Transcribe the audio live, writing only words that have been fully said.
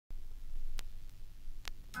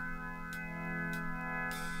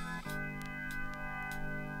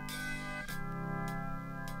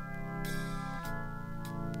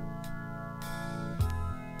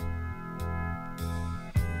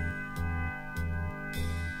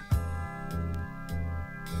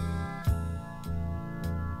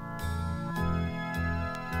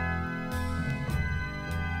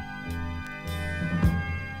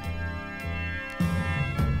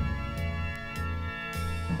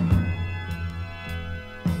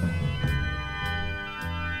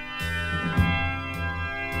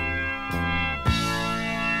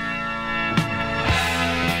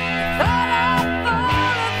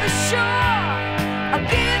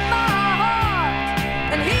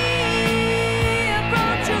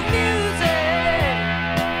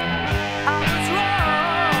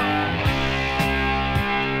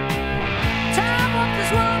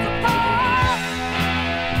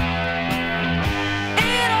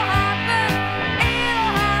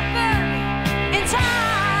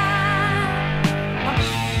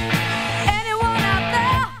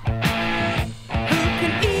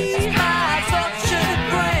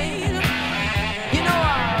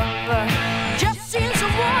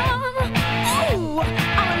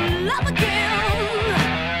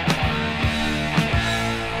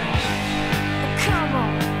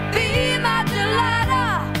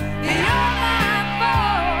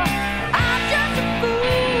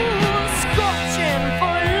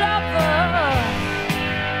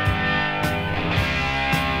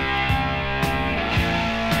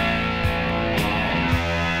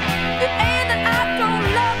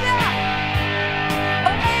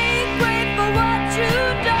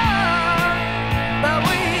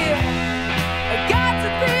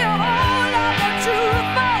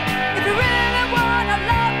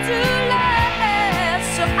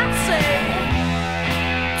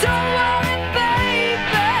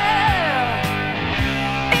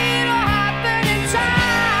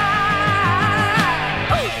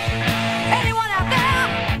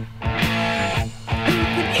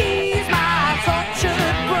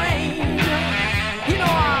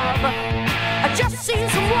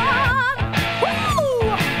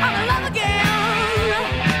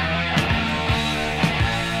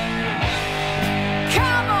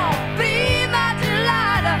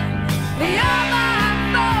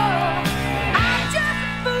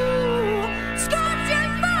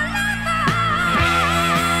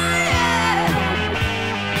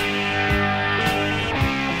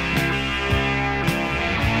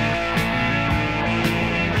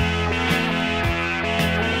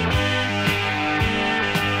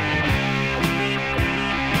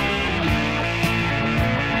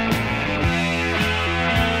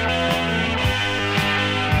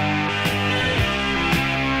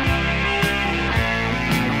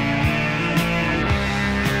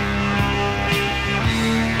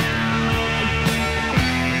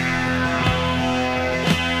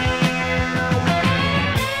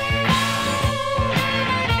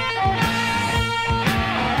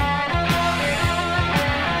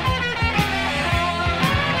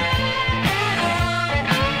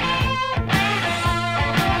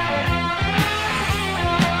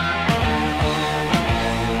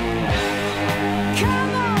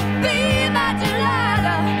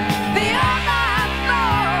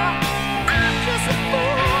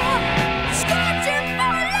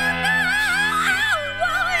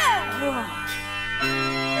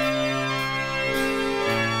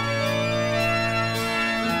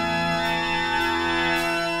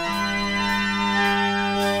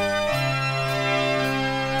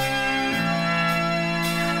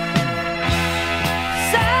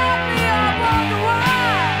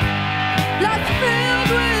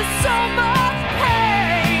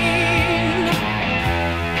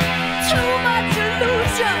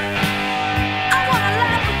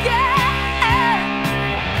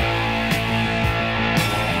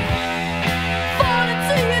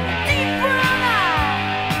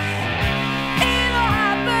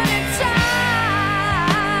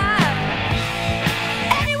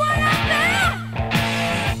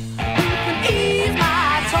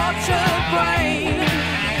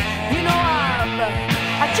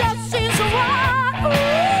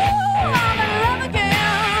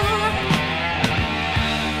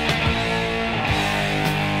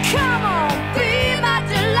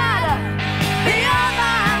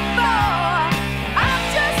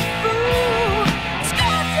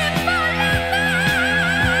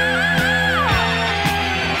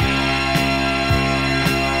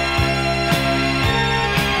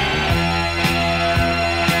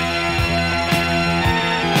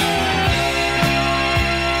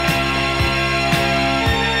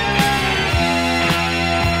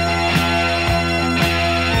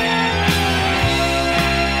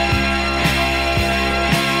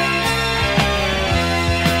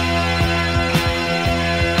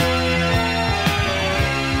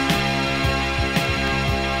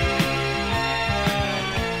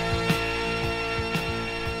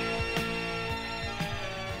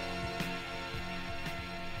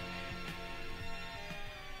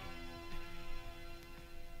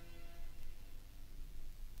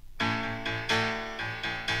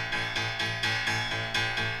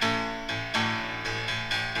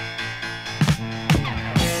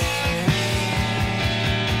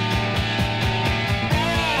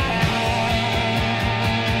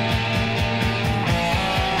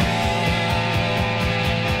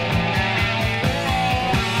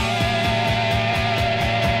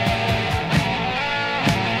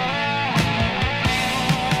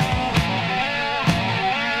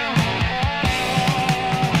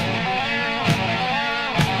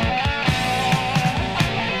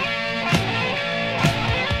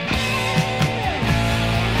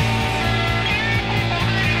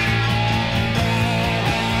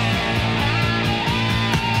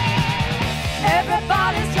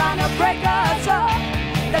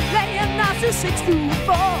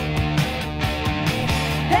624.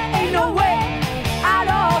 There ain't no way out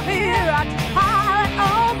of here. I just holler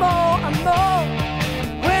on more and more.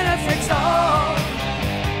 When it takes all,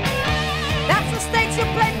 that's the stakes you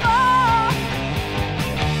play for.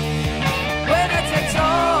 When it takes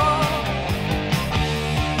all,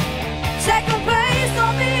 second place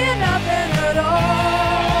don't mean nothing at all.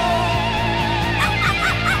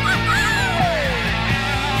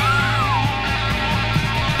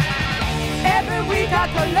 Every week I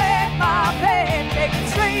collect my pay, take it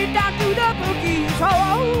straight down to the bookies.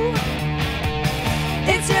 Oh,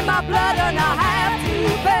 it's in my blood and I have to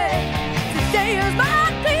pay. Today is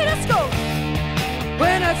my day to score.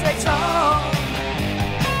 When it takes all,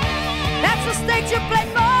 that's the stakes you play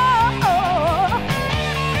for.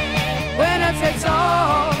 When it takes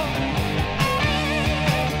all,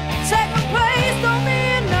 second place don't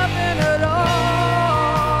mean nothing at all.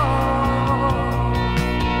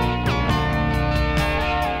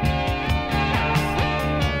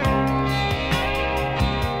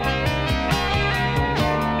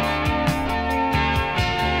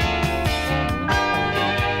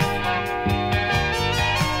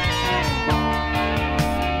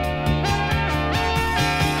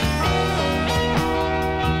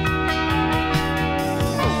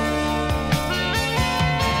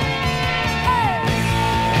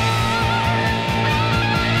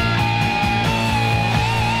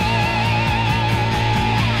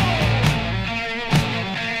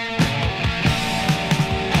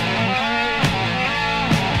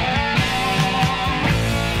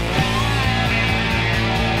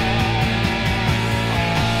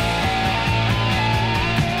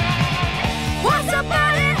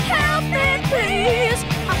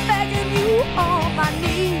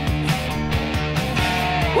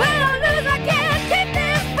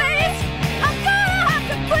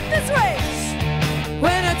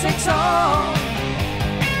 Takes all,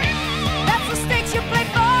 that's the stakes you play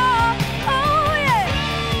for. Oh yeah,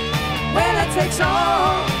 when it takes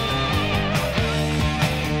all,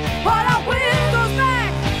 what I win goes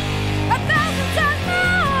back 1,000 times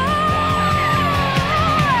more.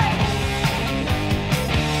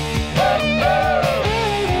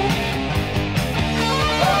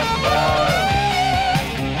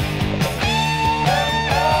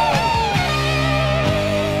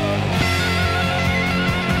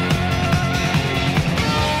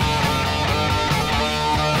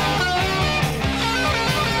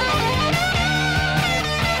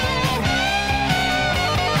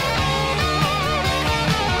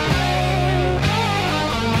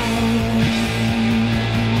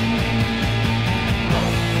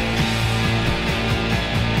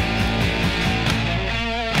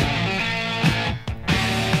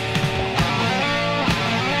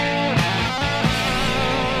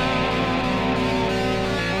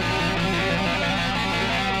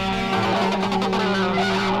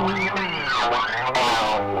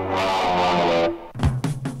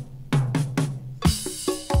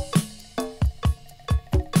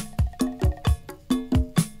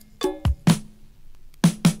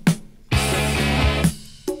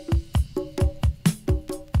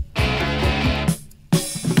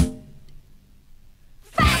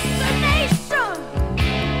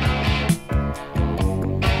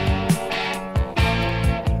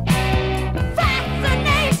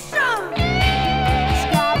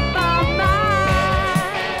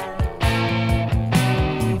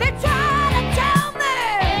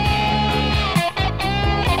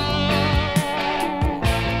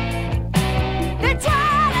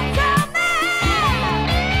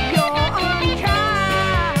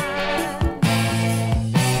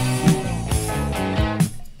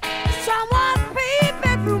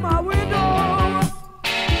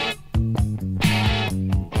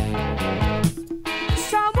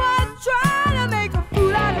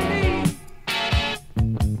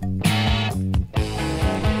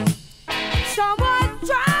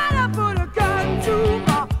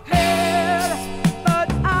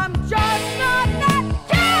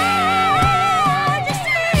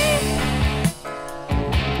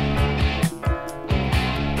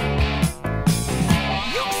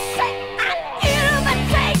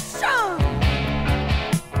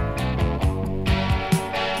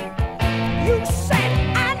 You sent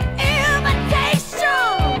an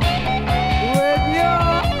invitation with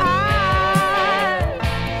your eyes,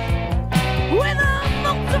 with a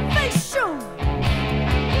motivation,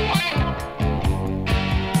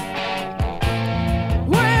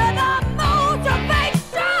 with a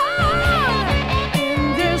motivation in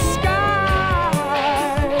disguise.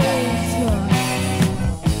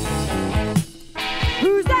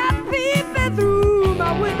 Who's that peeping through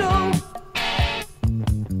my window?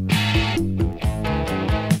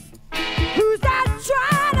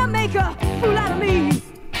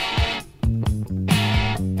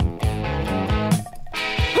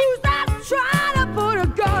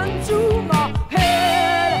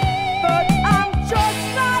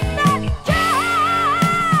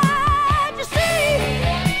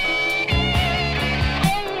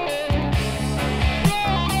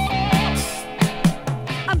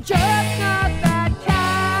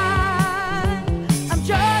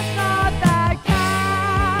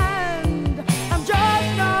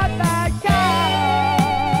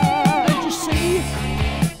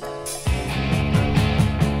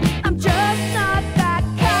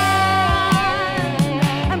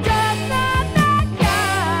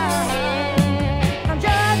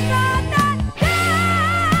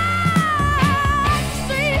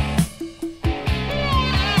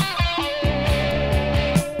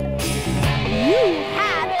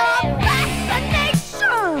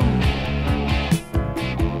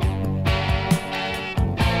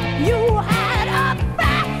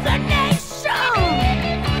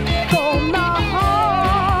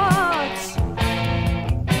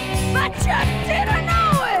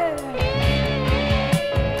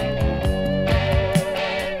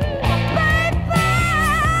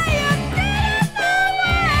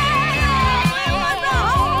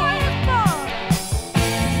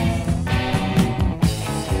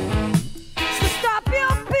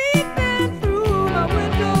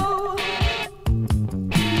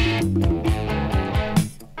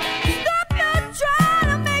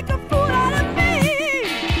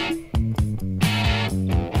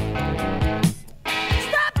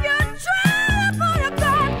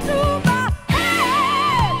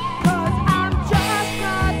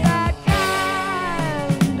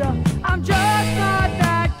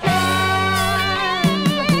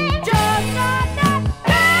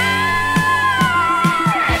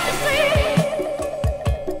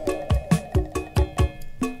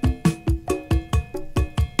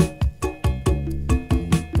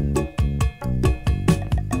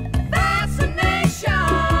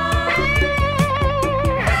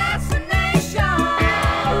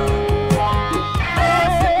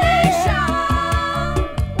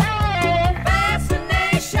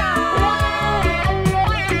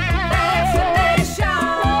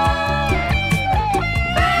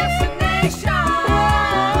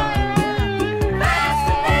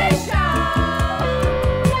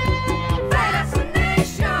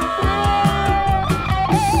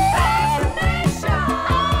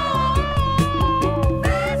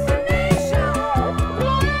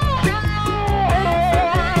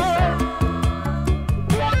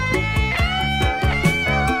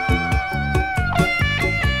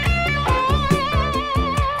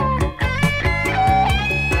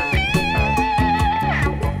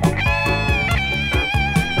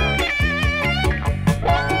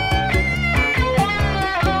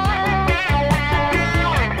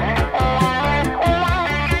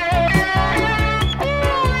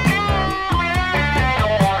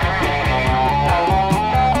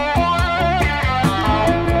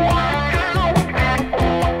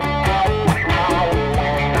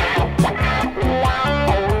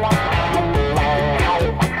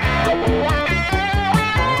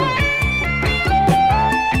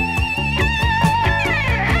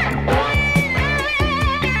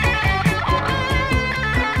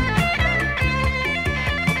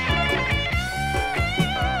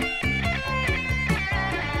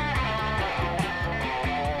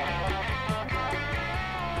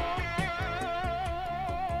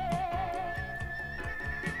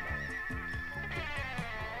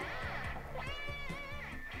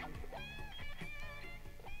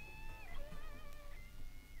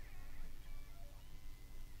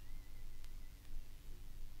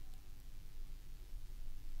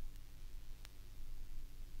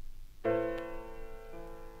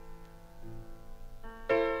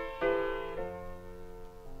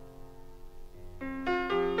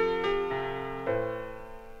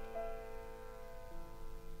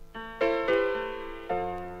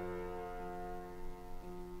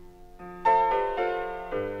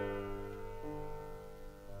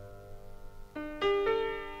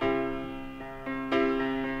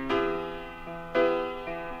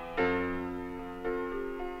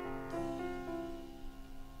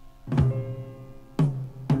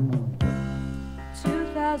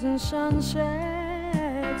 2,000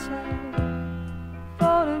 sunsets have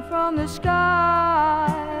fallen from the sky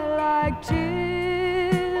like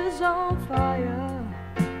tears on fire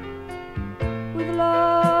with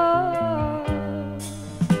love.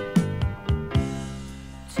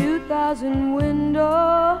 2,000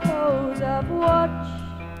 windows have watched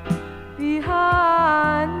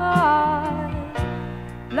behind my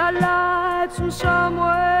lights from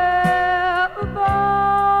somewhere above,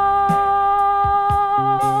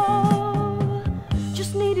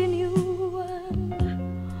 just needing you and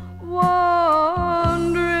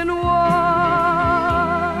wondering why.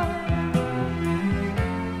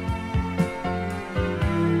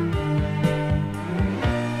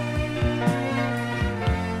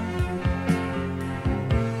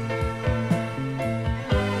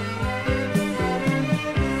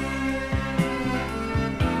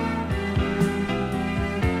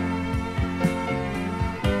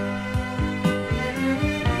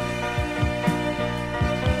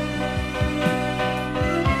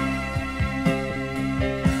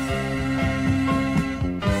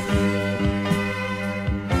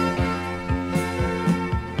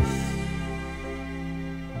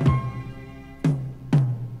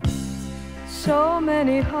 So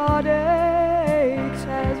many heartaches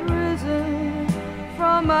has risen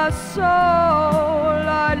from my soul,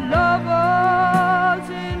 like lovers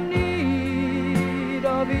in need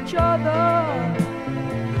of each other.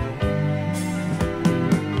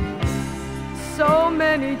 So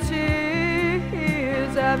many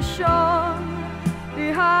tears have shone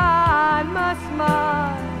behind my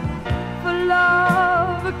smile, for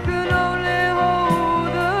love can only hold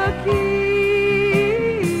the key.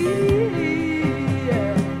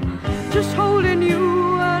 Just holding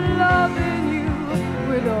you and loving you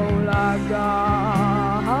with all I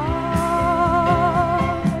got.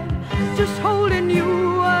 Just holding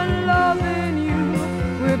you and loving you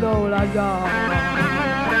with all I got.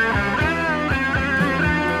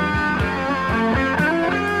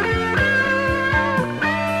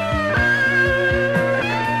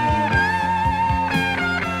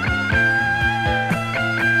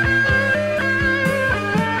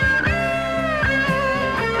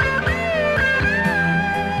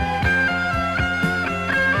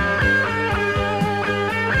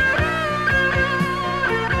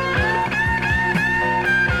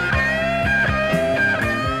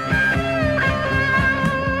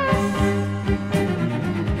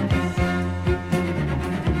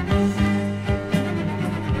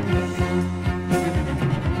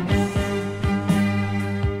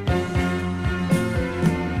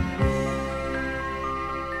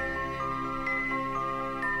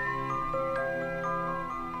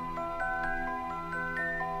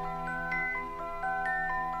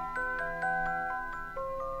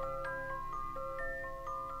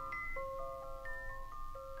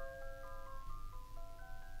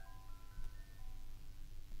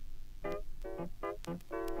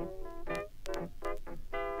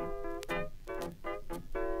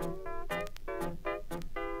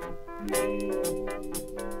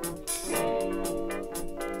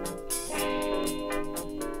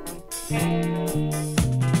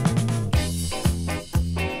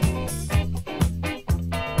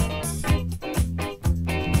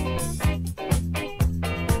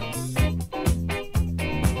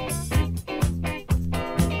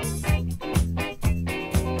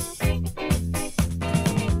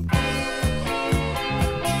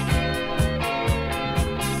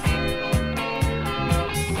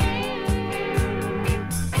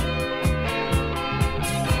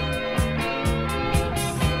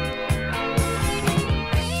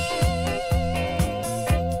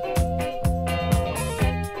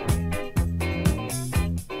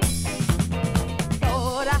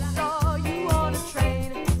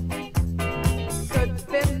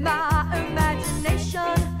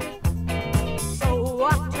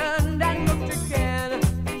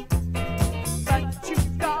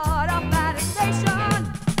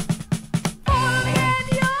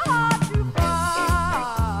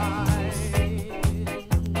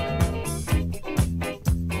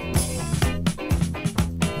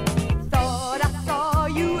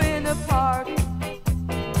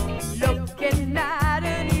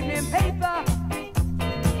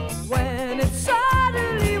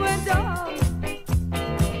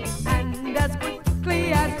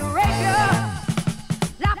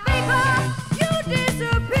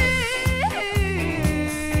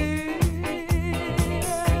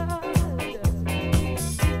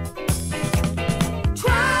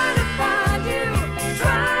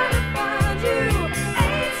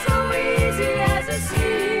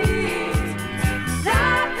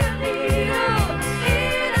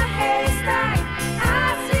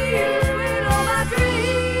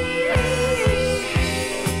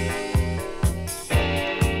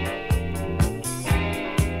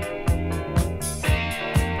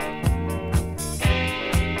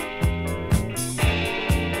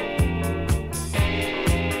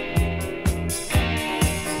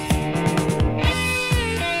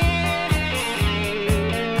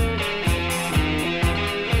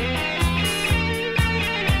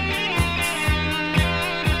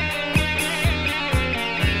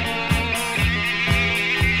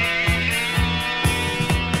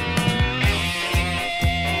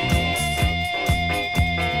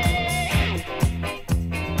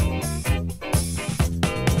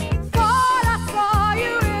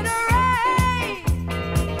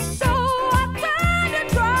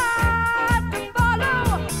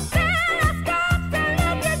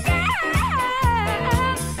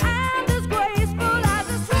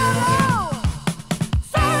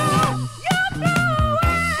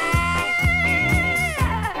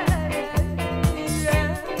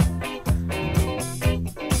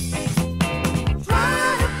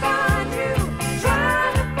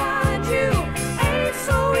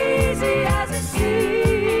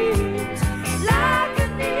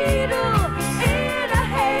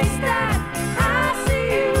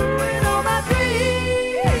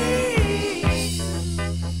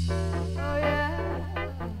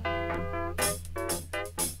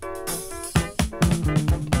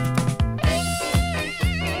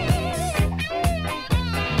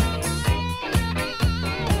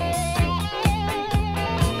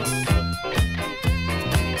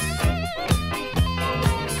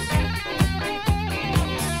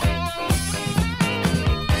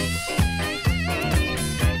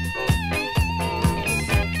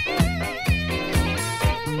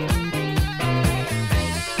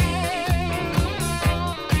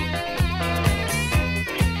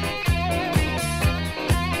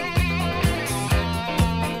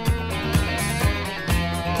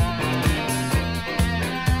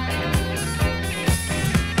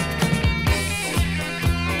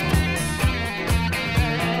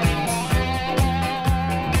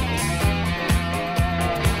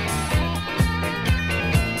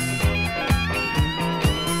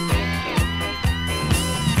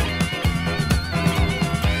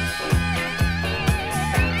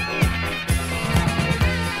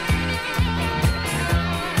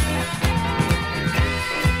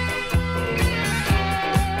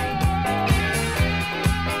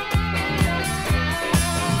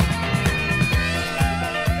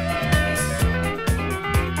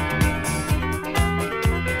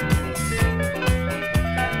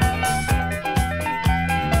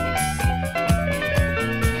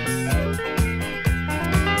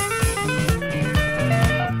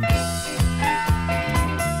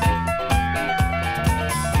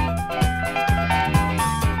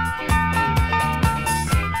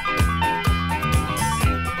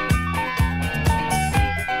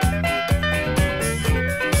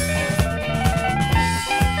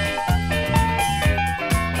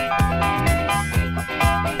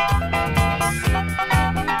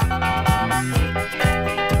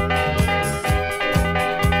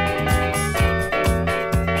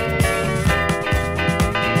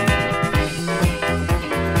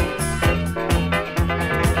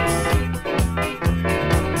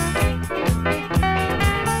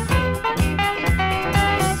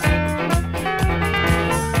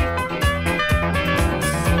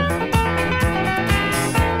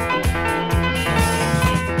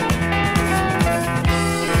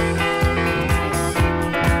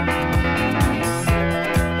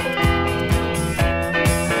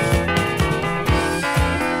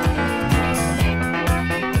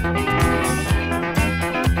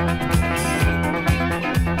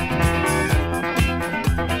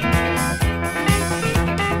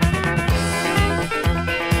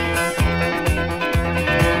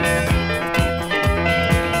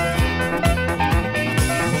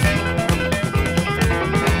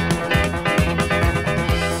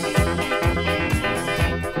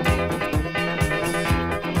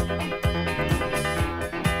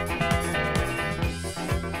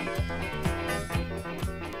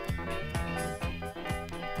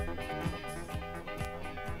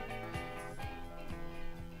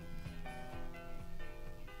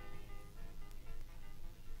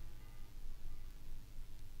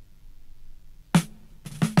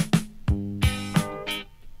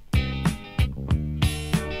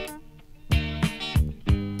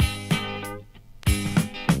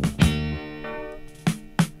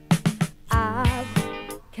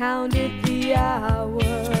 the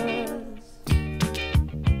hours,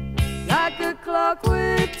 like a clock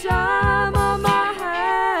with time on my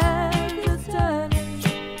hands. It's turning,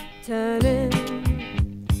 turning,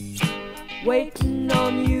 waiting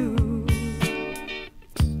on you.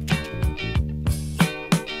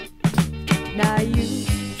 Now you've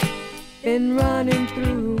been running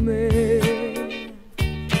through me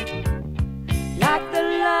like the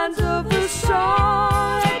lines of the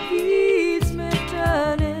song that keeps me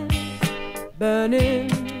turning, burning,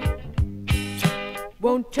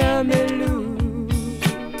 won't turn me loose.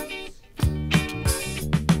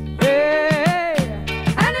 Hey,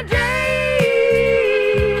 and a day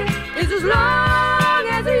is as long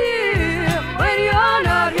as a year when you're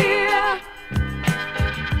not here.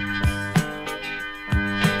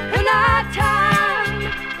 And our time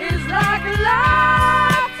is like a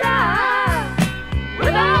lifetime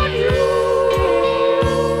without you.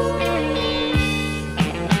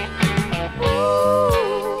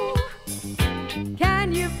 Ooh,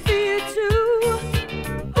 can you feel too?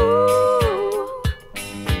 Ooh,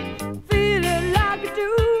 feel it like I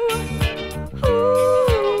do.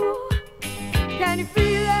 Ooh, can you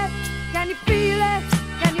feel it? Can you feel it?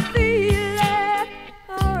 Can you feel it?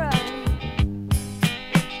 All right.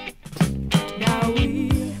 Now we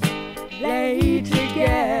lay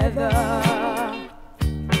together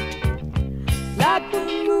like the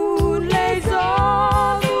moon lays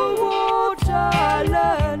on the water,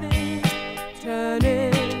 learning,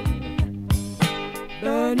 turning,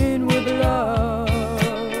 burning with love.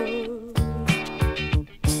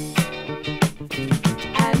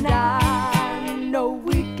 And I know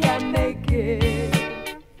we can make it.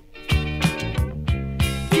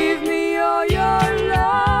 Give me all your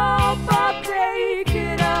love, I'll take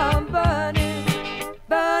it. I'm burning,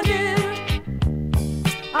 burning,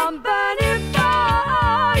 I'm burning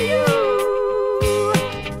for you.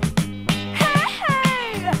 Hey, hey,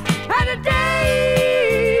 and a day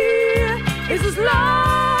is as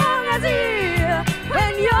long as a year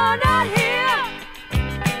when you're not here.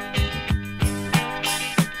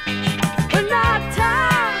 When our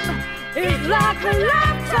time is like a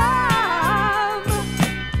lifetime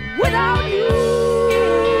without you.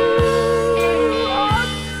 Oh,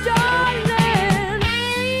 darling.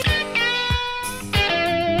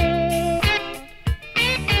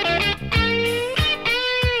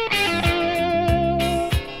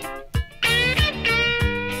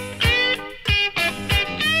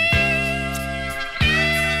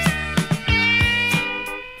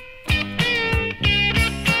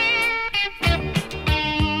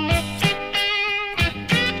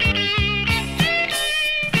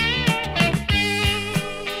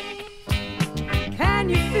 Can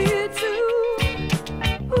you feel too?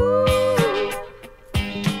 Ooh,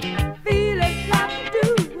 feel it like I do.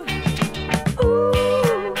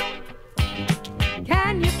 Ooh,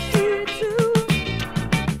 can you feel too?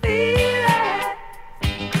 Feel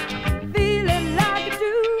it like I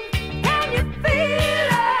do. Can you feel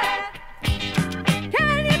it?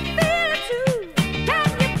 Can you feel it too? Can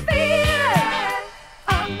you feel it?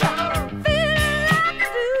 Oh, feel it like I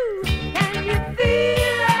do. Can you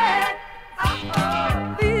feel it? Oh,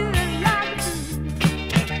 feel it like I do.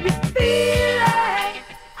 You feel it?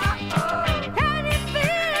 Oh, can you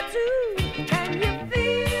feel it too? Can you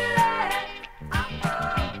feel it? Oh,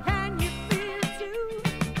 can you feel it too?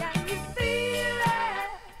 Can you feel it?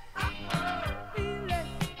 Oh, feel it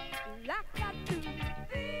like I do.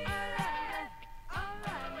 Feel it. All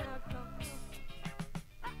right, now come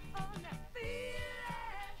on. Now feel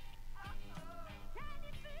it. Can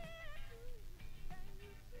you feel it too? Can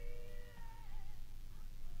you feel it?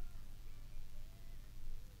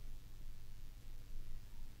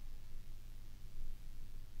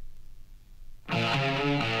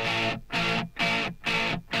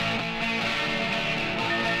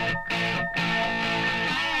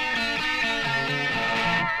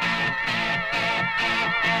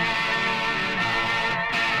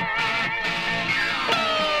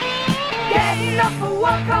 Getting up for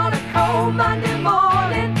work on a cold Monday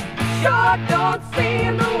morning sure don't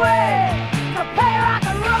seem the way to play rock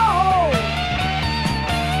and roll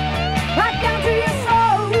right down to your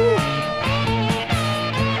soul.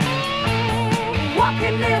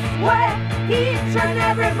 Walking this way each and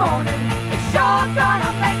every morning, it's sure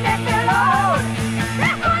gonna make me feel old.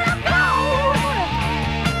 That's what I'm told.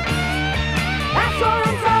 That's what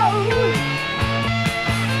I'm told.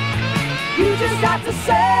 You just got to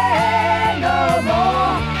say no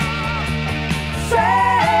more.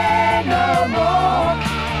 Say no more.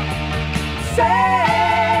 Say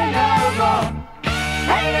no more.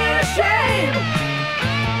 Ain't it a shame?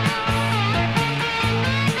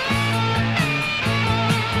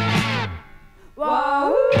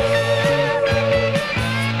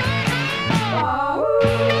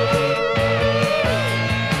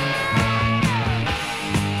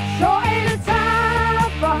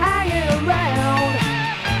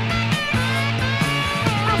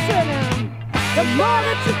 The more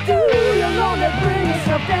that you do, you'll only bring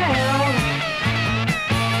yourself down.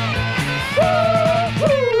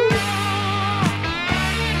 Woo-hoo.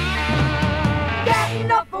 Getting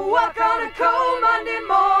up for work on a cold Monday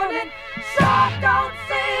morning sure don't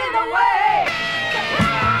seem the way.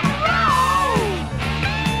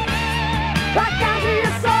 Right down to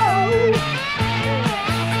your soul.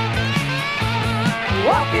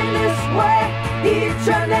 Walking this way each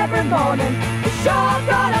and every morning, it's sure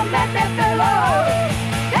gonna make me feel low.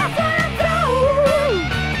 That's what I'm told.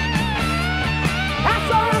 That's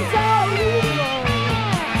what I'm told.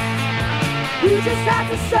 You just have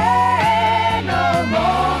to say no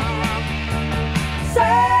more.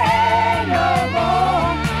 Say no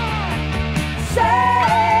more. Say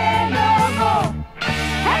no more.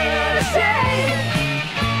 Ain't it a shame?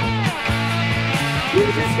 You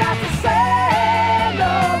just got to say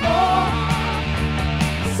no more.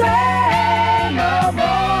 Say no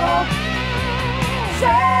more.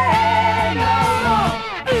 Say no more.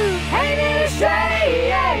 Ain't it a shame?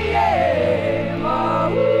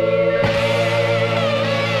 Oh.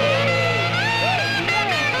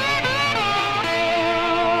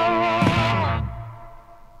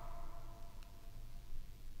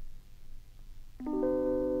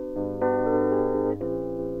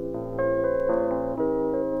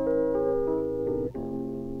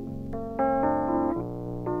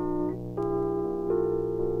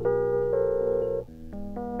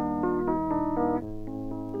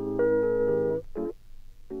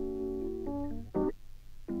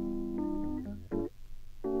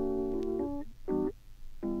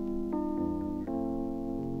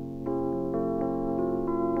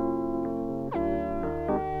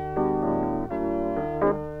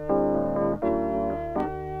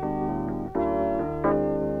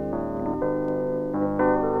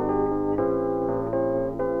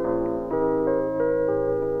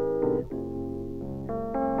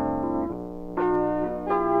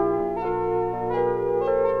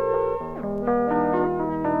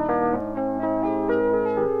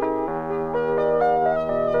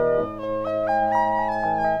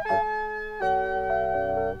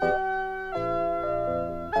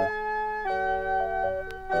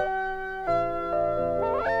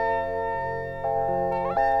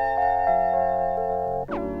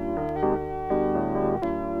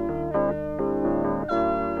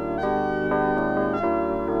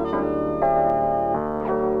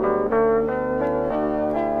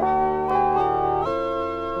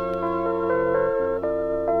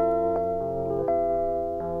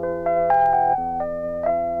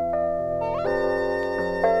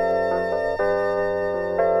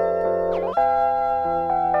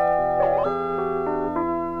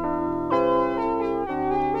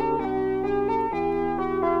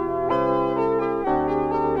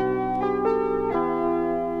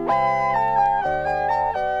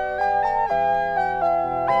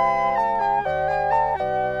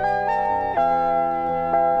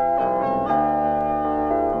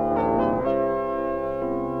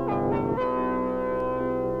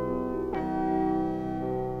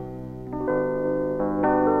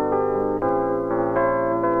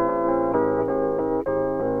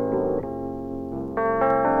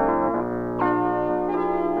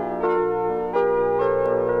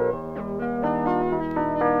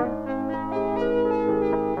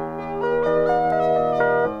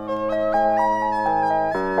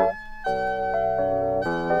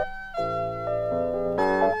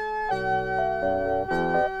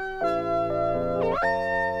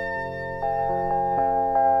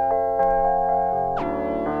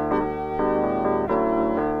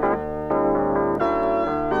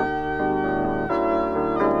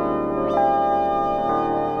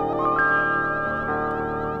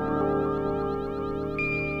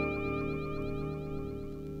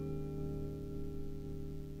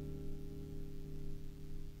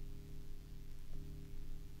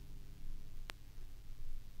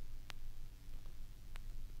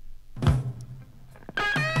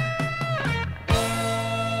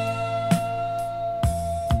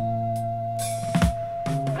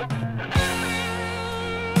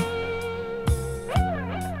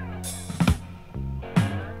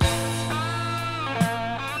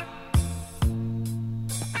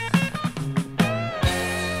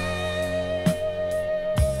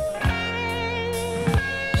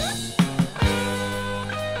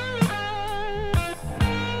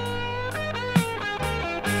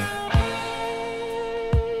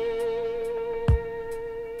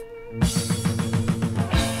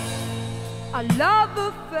 A love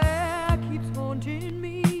affair keeps haunting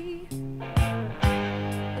me,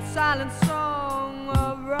 a silent song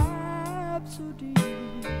of rhapsody.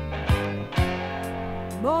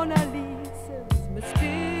 Mona Lisa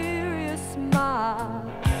mysterious smile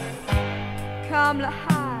calmly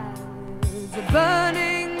hides a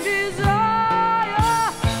burning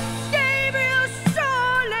desire. Gabriel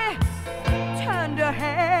surely turned her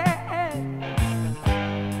head,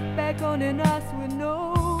 beckoning us with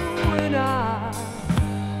no eye,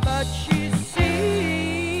 but she's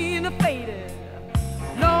seen the faded,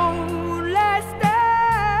 lonely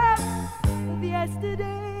steps of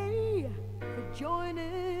yesterday, the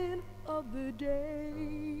joining of the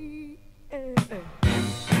day.